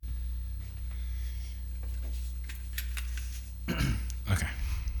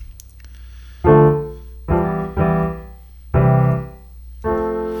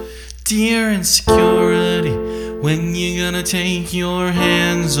Dear insecurity, when you gonna take your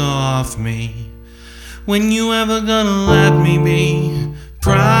hands off me? When you ever gonna let me be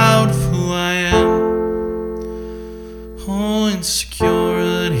proud of who I am? Oh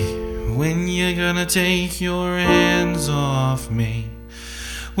insecurity, when you gonna take your hands off me?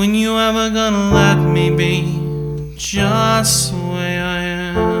 When you ever gonna let me be just the way I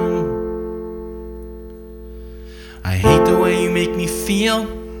am? I hate the way you make me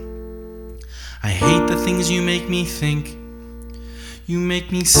feel. I hate the things you make me think. You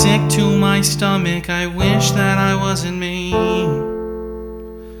make me sick to my stomach. I wish that I wasn't me.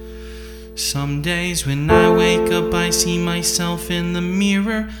 Some days when I wake up, I see myself in the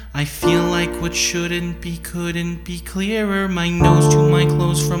mirror. I feel like what shouldn't be couldn't be clearer. My nose to my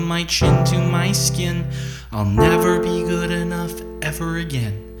clothes, from my chin to my skin. I'll never be good enough ever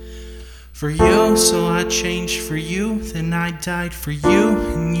again for you, so I changed for you, then I died for you,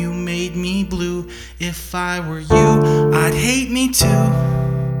 and you made me blue. If I were you, I'd hate me too,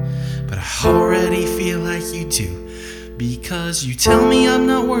 but I already feel like you do, because you tell me I'm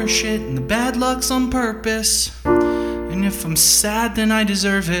not worth shit, and the bad luck's on purpose, and if I'm sad then I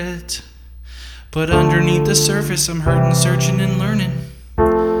deserve it, but underneath the surface I'm hurting, searching and learning.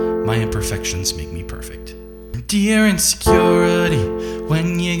 My imperfections make me perfect. Dear insecurity,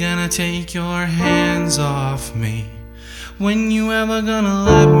 when you gonna take your hands off me? When you ever gonna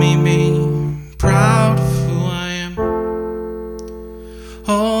let me be proud of who I am?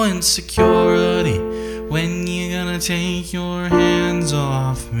 Oh insecurity, when you gonna take your hands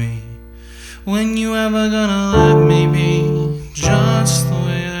off me? When you ever gonna let me be just the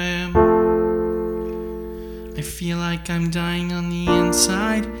way I am? I feel like I'm dying on the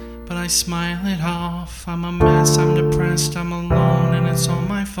inside, but I smile it off. I'm a mess, I'm depressed, I'm alone, and it's all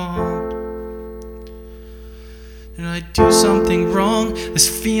my fault. Did I do something wrong? This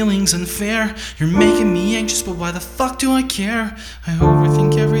feeling's unfair. You're making me anxious, but why the fuck do I care? I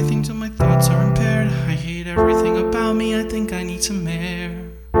overthink everything till my thoughts are impaired. I hate everything about me, I think I need some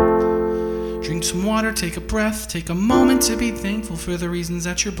air. Drink some water, take a breath, take a moment to be thankful for the reasons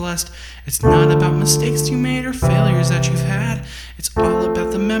that you're blessed. It's not about mistakes you made or failures that you've had. It's all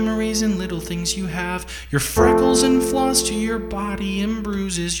about the memories and little things you have. Your freckles and flaws to your body and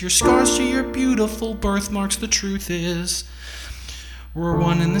bruises, your scars to your beautiful birthmarks. The truth is, we're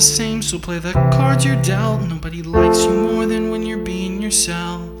one and the same, so play the cards you're dealt. Nobody likes you more than when you're being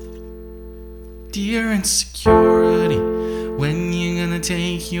yourself. Dear insecurity, when you gonna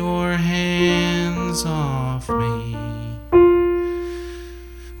take your hands off me?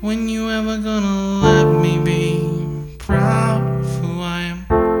 When you ever gonna let me be proud of who I am?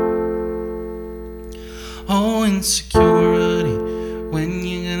 Oh insecurity, when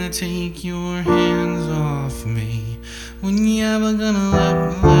you gonna take your hands off me? When you ever gonna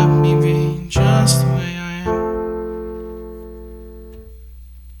let me be just the way